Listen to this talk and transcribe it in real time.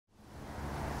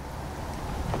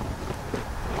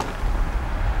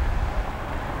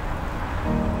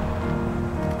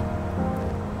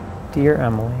Dear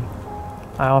Emily,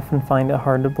 I often find it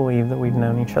hard to believe that we've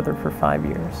known each other for 5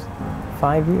 years.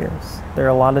 5 years. There are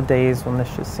a lot of days when this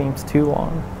just seems too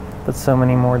long, but so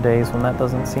many more days when that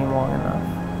doesn't seem long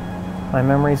enough. My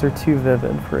memories are too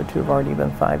vivid for it to have already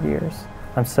been 5 years.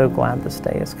 I'm so glad this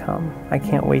day has come. I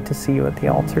can't wait to see you at the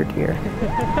altar, dear.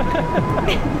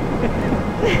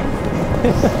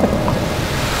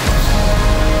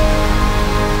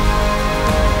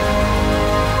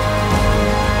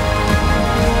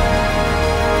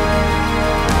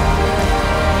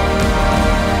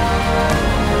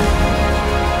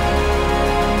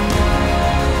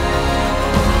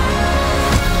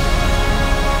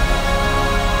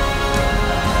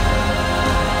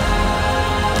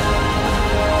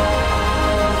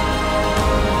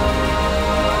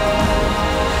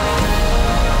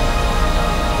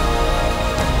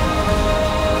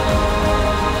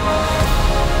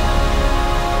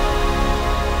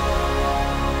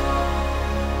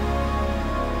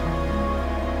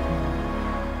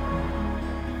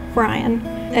 Brian,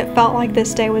 it felt like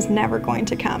this day was never going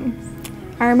to come.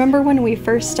 I remember when we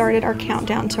first started our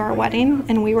countdown to our wedding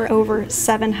and we were over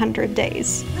 700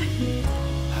 days.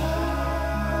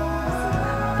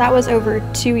 That was over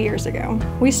 2 years ago.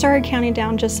 We started counting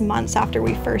down just months after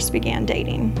we first began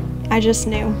dating. I just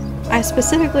knew. I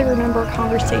specifically remember a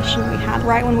conversation we had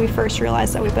right when we first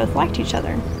realized that we both liked each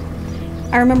other.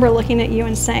 I remember looking at you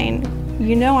and saying,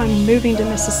 "You know I'm moving to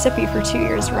Mississippi for 2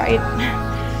 years, right?"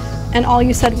 And all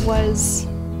you said was,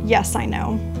 "Yes, I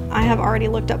know. I have already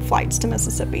looked up flights to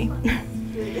Mississippi."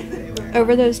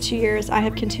 Over those 2 years, I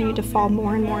have continued to fall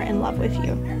more and more in love with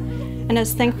you. And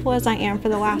as thankful as I am for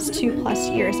the last 2+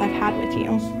 years I've had with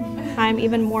you, I am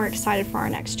even more excited for our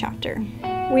next chapter.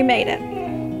 We made it.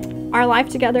 Our life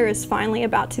together is finally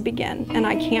about to begin, and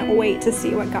I can't wait to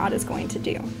see what God is going to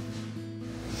do.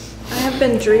 I have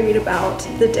been dreaming about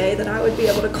the day that I would be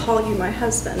able to call you my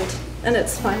husband, and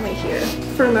it's finally here.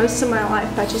 For most of my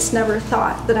life, I just never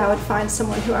thought that I would find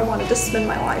someone who I wanted to spend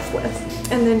my life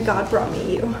with. And then God brought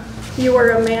me you. You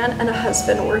are a man and a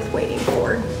husband worth waiting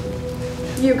for.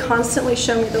 You constantly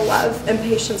show me the love and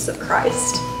patience of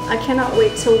Christ. I cannot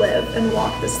wait to live and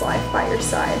walk this life by your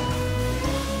side.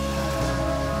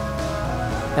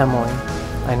 Emily,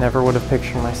 I never would have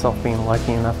pictured myself being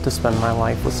lucky enough to spend my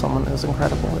life with someone as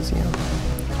incredible as you.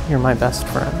 You're my best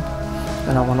friend,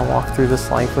 and I want to walk through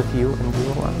this life with you and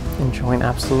you alone, enjoying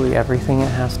absolutely everything it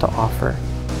has to offer.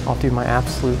 I'll do my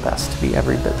absolute best to be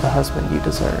every bit the husband you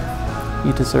deserve.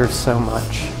 You deserve so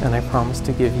much, and I promise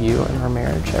to give you and our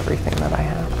marriage everything that I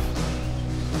have.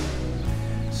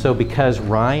 So because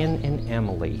Ryan and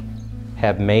Emily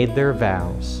have made their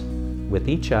vows with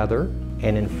each other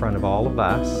and in front of all of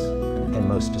us, and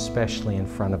most especially in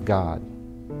front of God,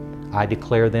 I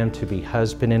declare them to be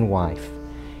husband and wife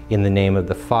in the name of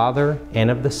the Father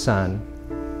and of the Son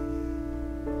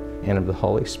and of the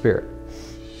Holy Spirit.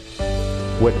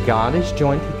 What God has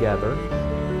joined together,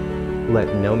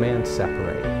 let no man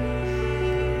separate.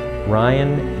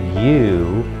 Ryan,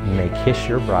 you may kiss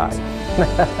your bride.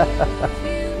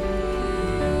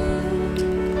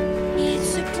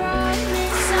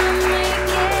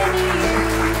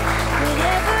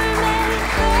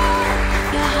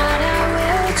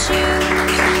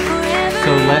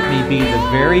 So let me be the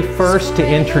very first to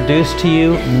introduce to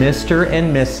you Mr.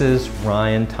 and Mrs.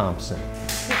 Ryan Thompson.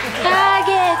 I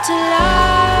get to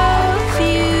love